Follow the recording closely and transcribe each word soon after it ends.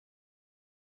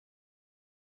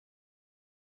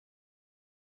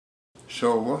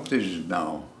So what is it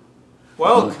now?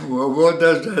 Well, What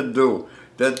does that do?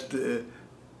 That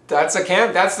that's a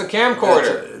cam. That's the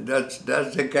camcorder. that's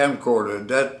the camcorder.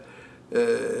 That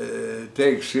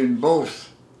takes in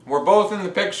both. We're both in the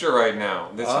picture right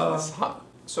now.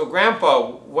 So,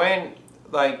 Grandpa, when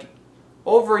like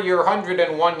over your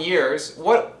 101 years,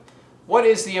 what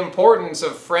is the importance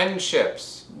of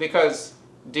friendships? Because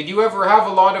did you ever have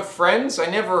a lot of friends? I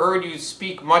never heard you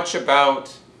speak much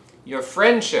about your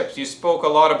friendships. You spoke a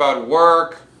lot about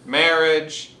work,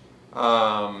 marriage,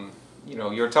 you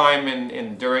know, your time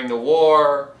in during the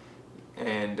war,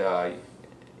 and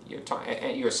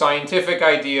your scientific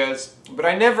ideas. But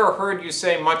I never heard you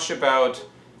say much about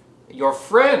your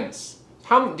friends.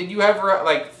 How did you ever,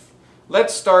 like,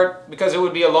 let's start, because it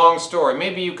would be a long story.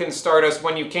 Maybe you can start us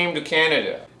when you came to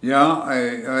Canada. Yeah,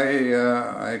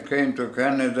 I came to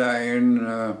Canada in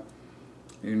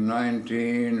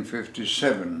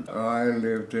 1957. I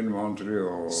lived in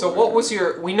Montreal. So what was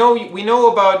your? We know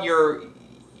about your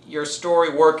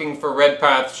story working for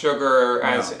Redpath Sugar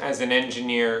as an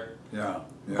engineer. Yeah.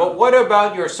 But what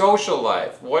about your social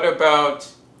life? What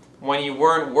about when you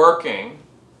weren't working?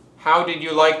 How did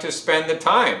you like to spend the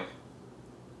time?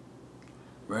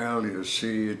 Well, you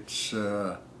see, it's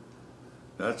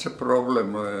that's a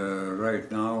problem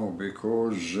right now,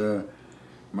 because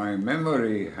my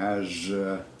memory has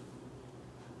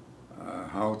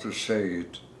how to say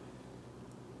it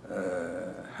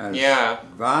has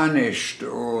vanished,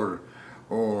 or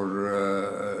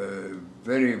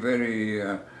very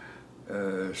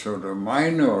sort of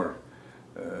minor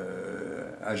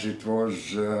as it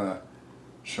was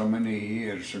so many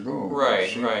years ago.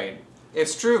 Right, right.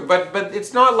 It's true, but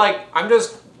it's not like, I'm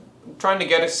just trying to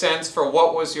get a sense for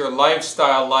what was your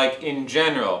lifestyle like in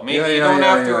general. Maybe you don't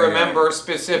have to remember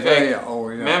specific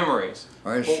memories.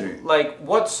 I see. Like,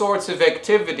 what sorts of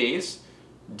activities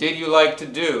did you like to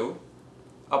do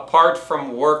apart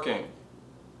from working?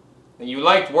 You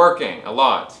liked working a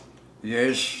lot.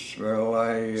 Yes, well,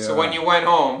 so when you went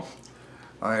home,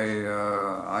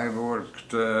 I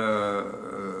worked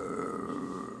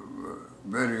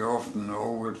very often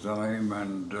overtime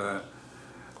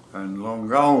and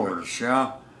long hours.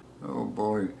 Yeah. Oh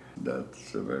boy,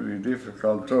 that's a very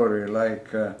difficult story. Like,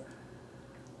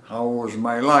 how was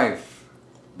my life,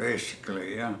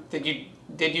 basically? Yeah. Did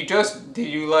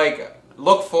you like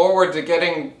look forward to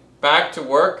getting back to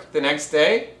work the next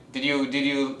day?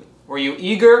 Were you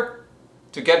eager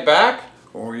to get back?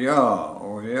 Oh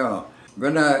yeah.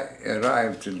 When I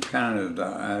arrived in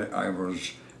Canada, I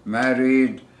was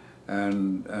married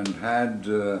and had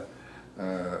a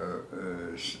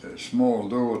small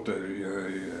daughter,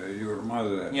 your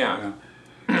mother. Yeah.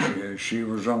 She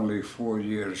was only 4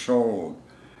 years old.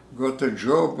 Got a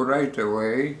job right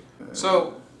away.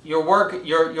 So your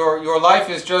life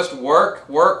is just work.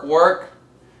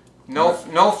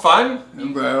 No fun?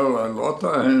 Well, a lot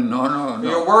of no.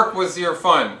 Your work was your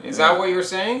fun. Is that what you're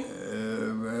saying?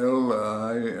 Well,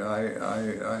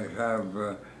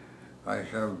 I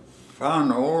have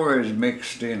fun always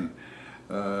mixed in.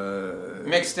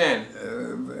 Mixed in.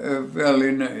 Well,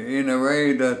 in a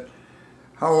way that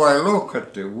how I look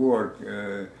at the work.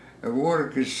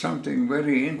 Work is something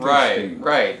very interesting.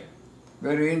 Right.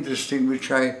 Very interesting,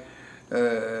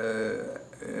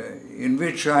 in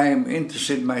which I am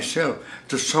interested myself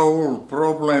to solve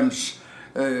problems.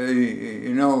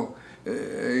 You know,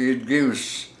 it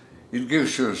gives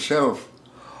yourself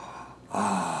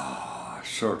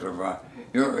sort of a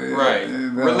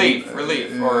relief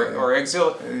or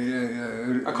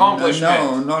accomplishment.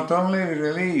 No, not only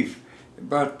relief,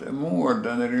 but more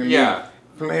than relief. Yeah.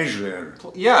 Pleasure.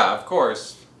 Yeah, of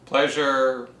course.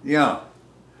 Pleasure. Yeah,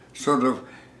 sort of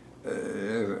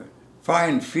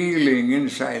fine feeling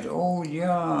inside. Oh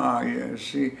yeah,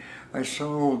 see, I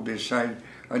saw this. I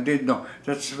did know.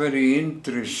 That's very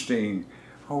interesting.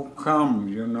 How come,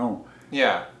 you know?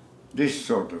 Yeah. This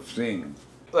sort of thing.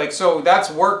 Like, so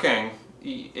that's working.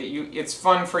 It's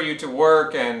fun for you to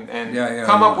work and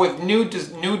come up with new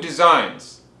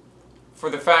designs for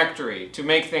the factory to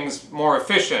make things more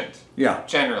efficient. Yeah.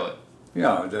 Generally.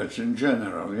 Yeah, that's in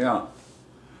general. Yeah.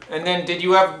 And then did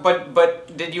you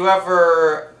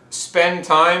ever spend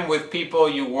time with people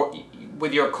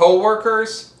with your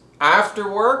co-workers after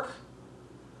work?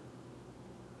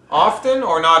 Often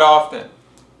or not often?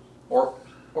 Or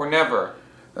never?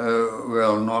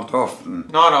 Well, not often.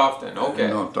 Not often, okay.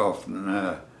 Not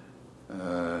often,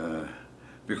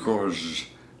 because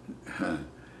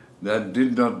that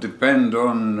did not depend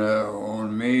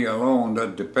on me alone.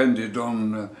 That depended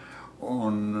on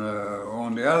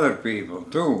the other people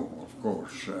too, of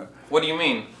course. What do you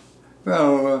mean?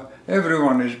 Well,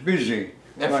 everyone is busy.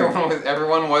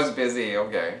 Everyone was busy.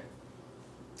 Okay.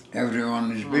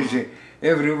 Everyone is busy.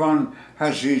 Everyone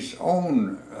has his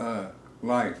own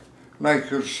life, like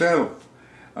yourself.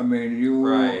 I mean,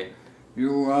 Right.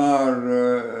 you are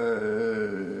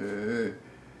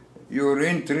your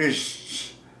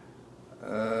interests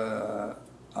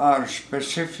are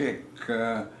specific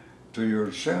to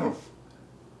yourself.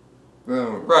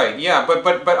 Well, Right. Yeah.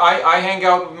 But I hang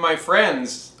out with my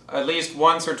friends at least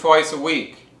once or twice a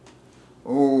week.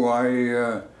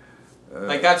 oh,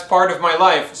 Like that's part of my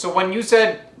life. So when you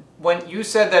said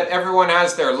that everyone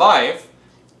has their life,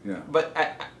 yeah. but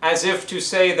as if to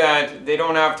say that they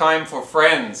don't have time for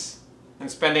friends and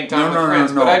spending time with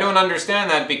friends. But I don't understand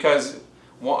that because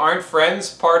well, aren't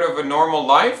friends part of a normal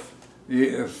life?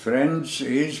 Yeah, friends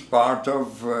is part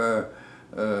of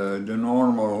the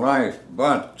normal life,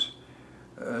 but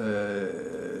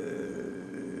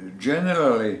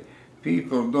generally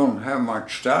people don't have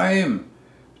much time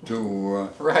to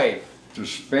Right. to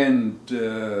spend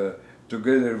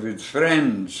together with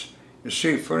friends. You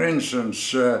see, for instance,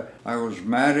 I was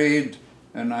married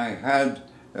and I had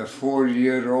a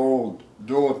 4-year-old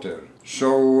daughter.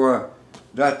 So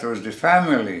that was the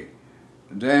family.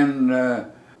 Then,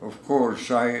 of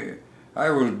course, I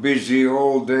was busy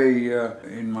all day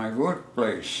in my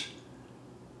workplace,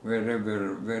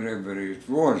 wherever it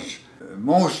was.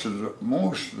 Most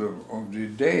of the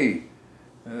day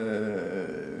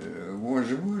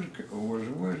was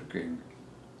working.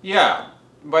 Yeah.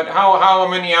 But how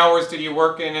many hours did you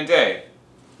work in a day?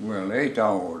 Well, 8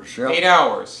 hours. Yeah. 8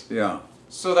 hours. Yeah.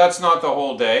 So that's not the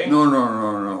whole day.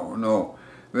 No.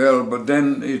 Well, but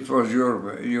then it was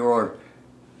your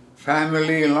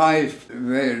family life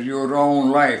where your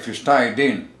own life is tied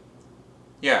in,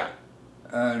 Yeah.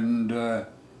 and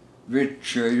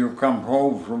which you come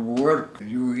home from work,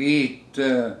 you eat,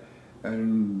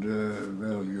 and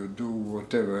well, you do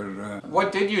whatever.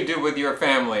 What did you do with your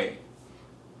family?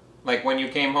 Like when you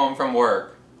came home from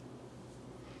work?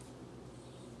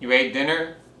 You ate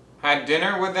dinner? Had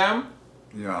dinner with them?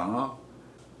 Yeah.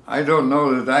 I don't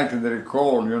know that I can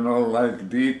recall, like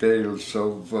details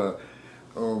of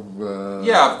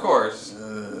Yeah, of course.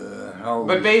 how.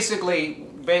 But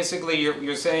basically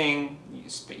you're saying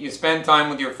you spend time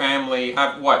with your family,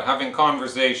 having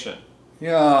conversation.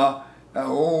 Yeah.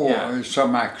 Yeah.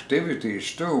 Some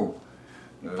activities too.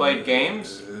 Played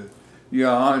games?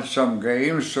 Yeah, some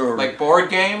games or. Like board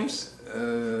games?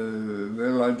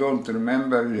 Well, I don't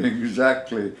remember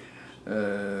exactly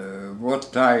what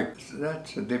type.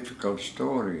 That's a difficult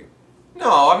story.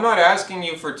 No, I'm not asking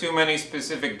you for too many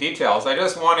specific details. I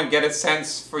just want to get a sense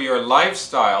for your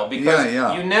lifestyle because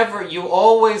Yeah. you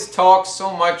always talk so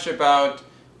much about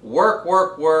work,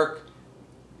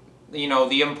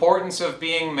 the importance of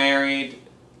being married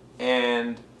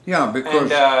and Yeah, because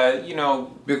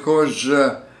because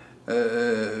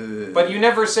but you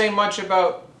never say much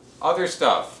about other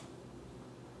stuff.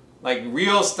 Like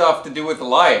real stuff to do with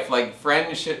life, like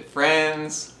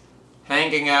friends,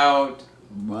 hanging out.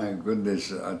 my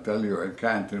goodness, I tell you, I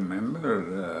can't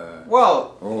remember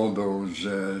Well, all those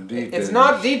details. it's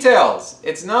not details.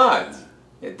 It's not.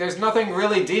 There's nothing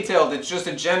really detailed. It's just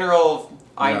a general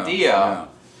idea. Yeah.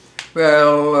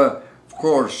 Well, of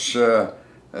course,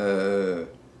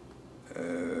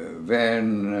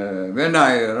 when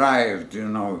I arrived,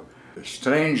 a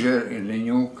stranger in a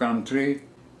new country,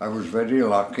 I was very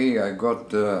lucky. I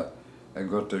got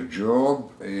a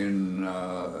job in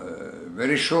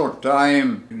very short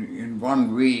time, in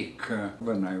 1 week,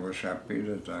 when I was happy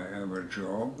that I have a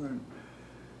job,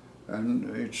 and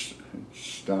it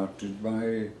started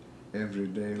my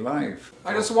everyday life.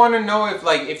 I just want to know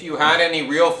if you had any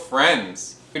real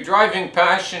friends. Your driving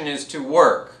passion is to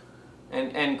work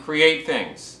and create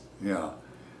things. Yeah.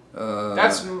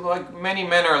 That's like many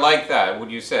men are like that,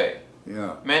 would you say?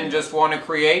 Yeah. Men just want to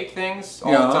create things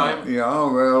all the time? Yeah,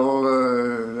 well,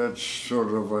 that's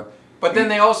sort of a... But then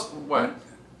they also... What?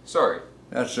 Sorry.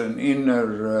 That's an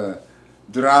inner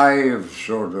drive,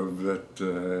 sort of, that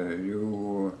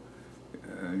you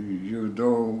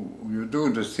do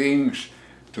the things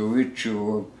to which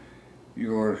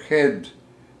your head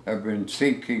have been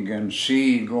thinking and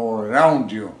seeing all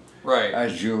around you. Right.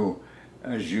 As you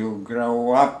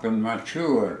grow up and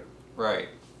mature. Right.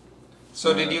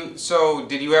 So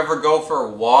did you ever go for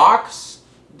walks?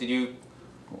 Did you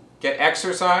get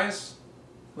exercise?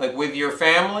 Like with your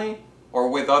family or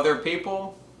with other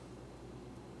people?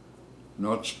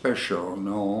 Not special,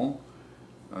 no.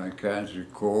 I can't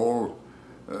recall.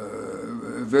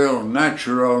 Well,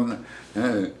 natural.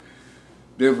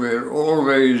 There were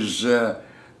always a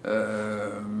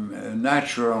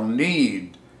natural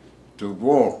need to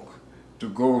walk, to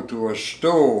go to a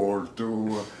store, to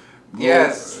go,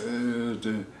 Yes.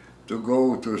 to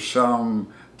go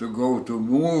to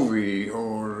movie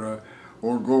or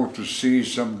go to see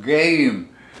some game.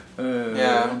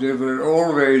 Yeah. There were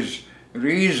always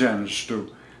reasons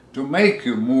to make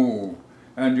you move,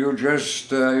 and you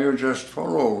just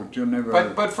followed. You never.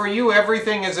 But for you,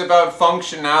 everything is about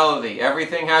functionality.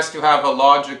 Everything has to have a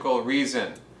logical reason.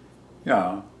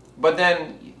 Yeah. But then,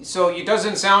 so it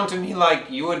doesn't sound to me like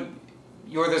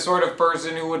you're the sort of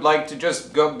person who would like to just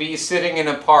be sitting in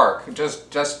a park, just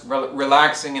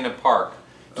relaxing in a park,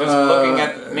 just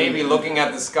looking at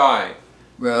the sky.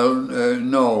 Well,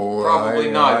 no. Probably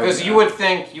not, because you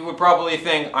would probably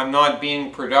think, I'm not being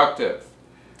productive.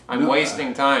 I'm wasting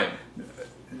time.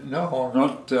 No,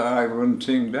 not. I wouldn't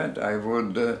think that. I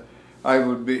would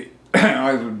be.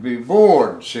 I would be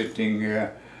bored sitting.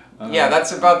 Yeah,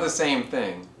 that's about the same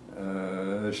thing.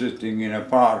 Sitting in a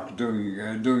park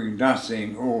doing nothing,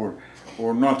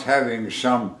 or not having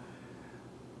some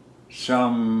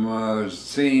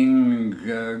thing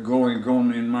going on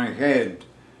in my head.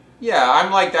 Yeah,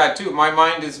 I'm like that too. My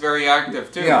mind is very active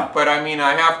too. Yeah. But I mean,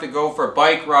 I have to go for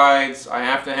bike rides. I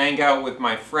have to hang out with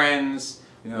my friends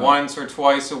once or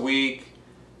twice a week.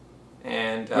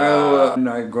 And Well,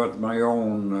 I got my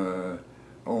own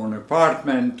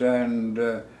apartment and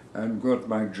got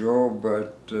my job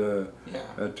at the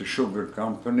sugar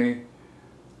company,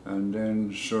 and then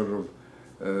sort of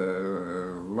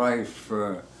life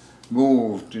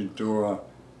moved into a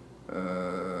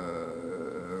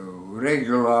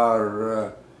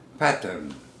regular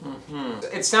pattern.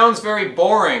 it sounds very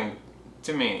boring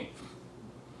to me.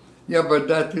 Yeah, but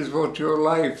that is what your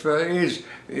life is,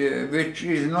 which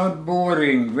is not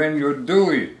boring when you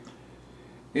do it.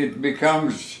 It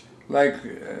becomes like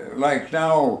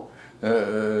now,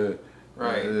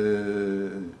 Right.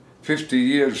 50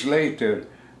 years later,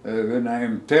 when I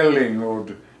am telling or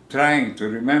trying to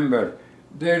remember,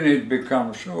 then it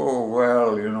becomes, oh,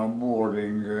 well,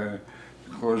 boring.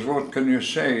 Because what can you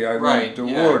say? I went to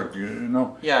work,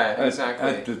 Yeah, exactly.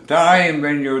 At the time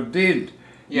when you did,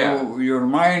 Yeah. your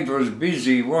mind was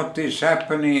busy. What is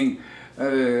happening?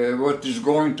 What is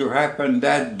going to happen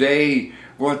that day?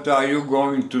 What are you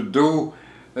going to do?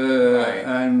 Right.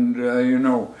 And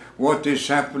what is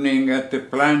happening at the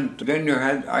plant. Then you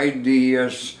had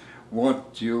ideas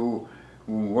what you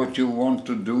want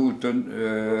to do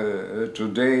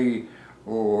today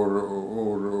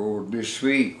or this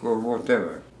week or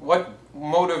whatever. What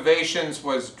motivations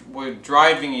were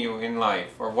driving you in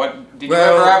life, or what did you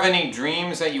Well, ever have any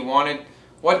dreams that you wanted?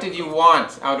 What did you want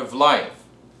out of life?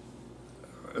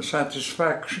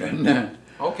 Satisfaction.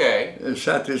 Okay.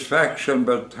 Satisfaction,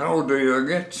 but how do you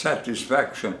get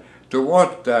satisfaction? To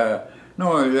what?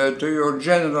 To your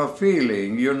general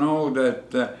feeling,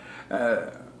 that,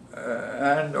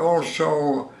 and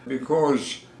also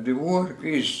because the work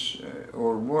is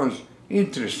or was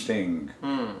interesting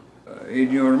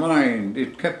in your mind.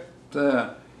 It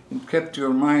kept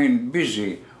your mind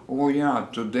busy. Oh yeah,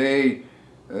 today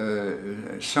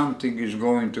something is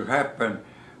going to happen.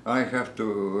 I have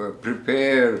to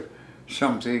prepare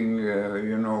something,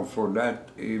 for that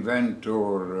event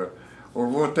or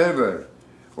whatever,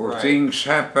 or Right. things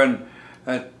happen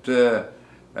at the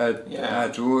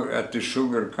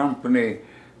sugar company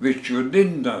which you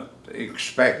did not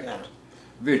expect,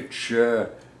 which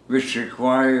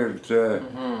required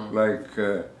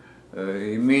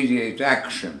immediate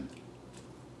action.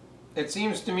 It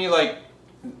seems to me like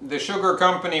the sugar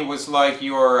company was like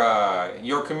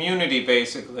your community,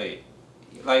 basically.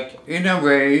 Like In a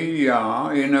way,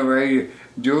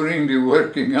 during the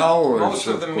working hours.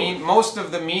 most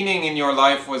of the meaning in your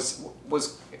life was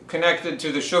connected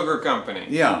to the sugar company.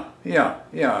 Yeah,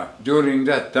 during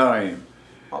that time.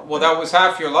 Well, that was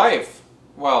half your life.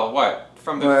 Well, what?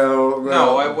 From the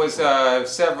no, it was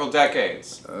several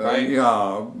decades, right?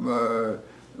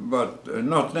 But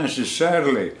not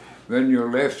necessarily. When you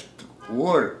left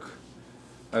work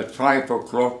at 5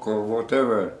 o'clock or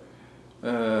whatever,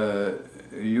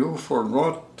 you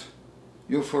forgot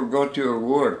your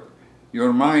work.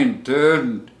 Your mind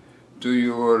turned to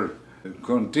your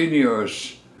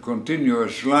continuous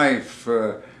life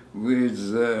with,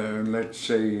 let's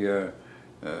say,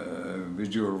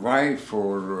 with your wife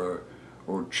or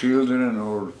children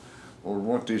or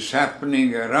what is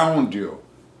happening around you.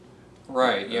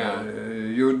 Right. Yeah.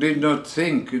 You did not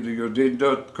think. You did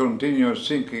not continue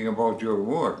thinking about your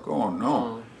work. Oh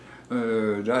no,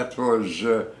 that was.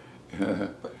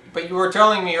 But you were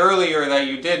telling me earlier that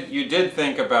you did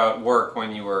think about work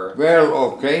when you were.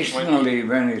 Well, occasionally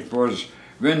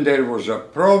when there was a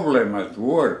problem at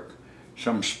work,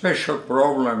 some special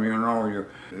problem, you know.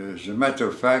 As a matter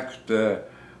of fact,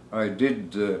 I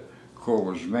did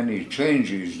cause many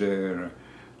changes there,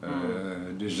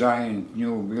 designed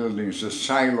new buildings, a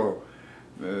silo,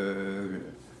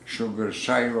 sugar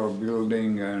silo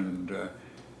building, and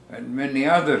many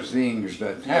other things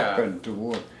that happened to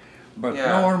work. But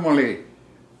normally,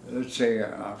 let's say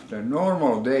after a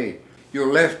normal day,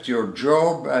 you left your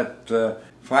job at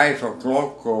 5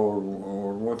 o'clock or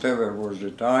whatever was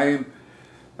the time,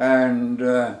 and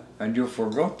you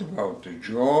forgot about the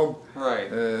job. Right.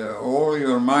 All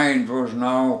your mind was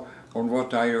now on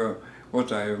what are you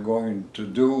going to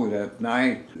do that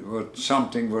night. What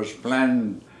something was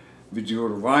planned with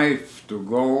your wife to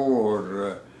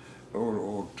go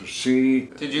or to see.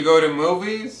 Did you go to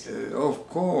movies? Of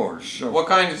course. What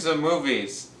kinds of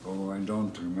movies? Oh, I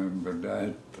don't remember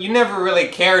that. You never really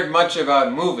cared much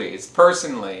about movies,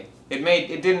 personally.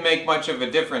 It didn't make much of a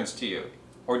difference to you.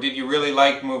 Or did you really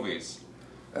like movies?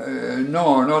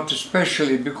 No, not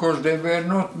especially, because they were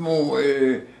not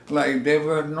they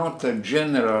were not a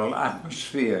general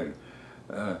atmosphere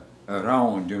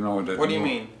around, you know. That what do you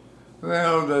mean?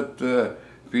 Well, that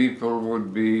people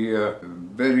would be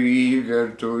very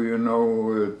eager to, you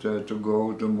know, to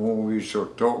go to movies or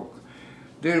talk.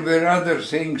 There were other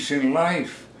things in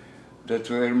life that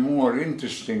were more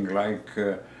interesting, like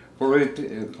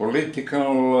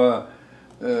political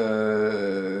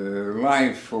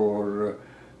life or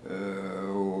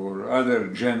other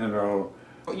general.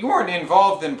 You weren't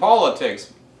involved in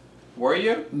politics, were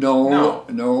you? No,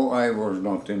 I was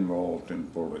not involved in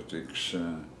politics.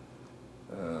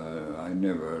 I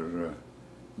never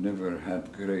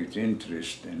had great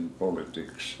interest in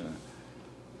politics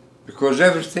because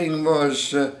everything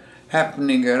was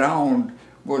happening around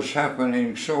was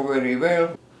happening so very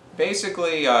well.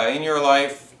 Basically, in your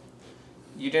life,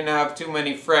 you didn't have too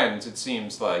many friends, it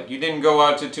seems like. You didn't go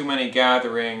out to too many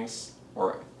gatherings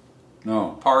or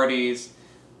parties.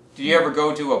 Did you ever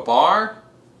go to a bar?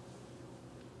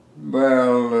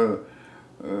 Well,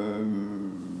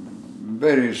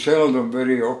 very seldom,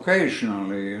 very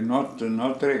occasionally, not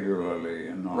regularly.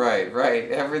 You know. Right.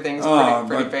 Everything's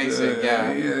pretty basic,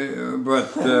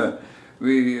 But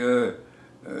we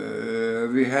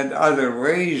had other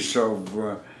ways of.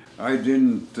 I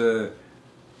didn't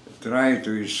try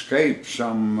to escape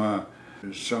some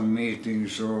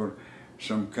meetings or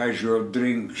some casual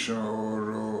drinks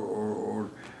or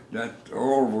that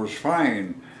all was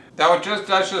fine.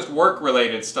 That's just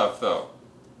work-related stuff, though.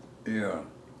 Yeah.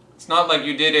 It's not like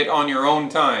you did it on your own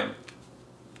time.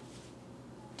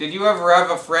 Did you ever have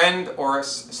a friend or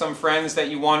some friends that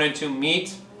you wanted to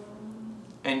meet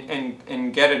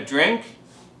and get a drink?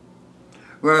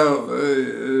 Well,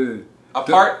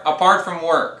 apart from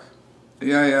work.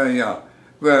 Yeah.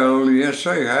 Well, yes,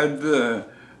 I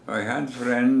had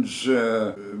friends,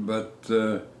 but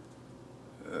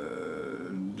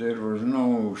there was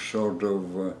no sort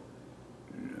of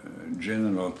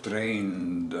general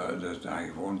train that I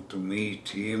want to meet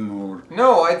him or.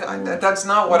 No, that's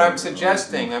not what I'm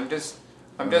suggesting. I'm just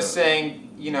saying,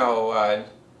 you know,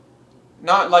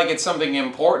 not like it's something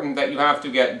important that you have to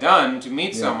get done to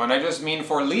meet someone. I just mean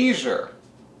for leisure.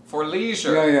 For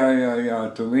leisure.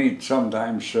 Yeah. To meet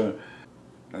sometimes,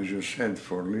 as you said,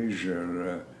 for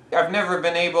leisure. I've never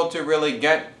been able to really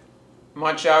get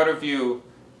much out of you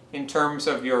in terms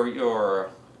of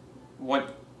your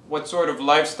what sort of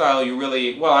lifestyle you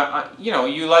really, well, you know,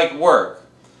 you like work,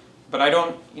 but I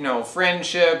don't, you know,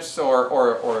 friendships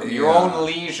or your own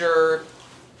leisure.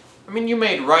 I mean, you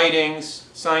made writings,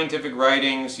 scientific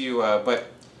writings, but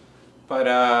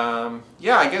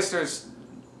yeah, I guess there's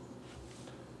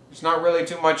not really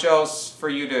too much else for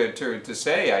you to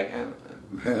say.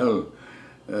 Well,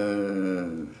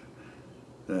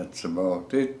 that's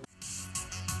about it.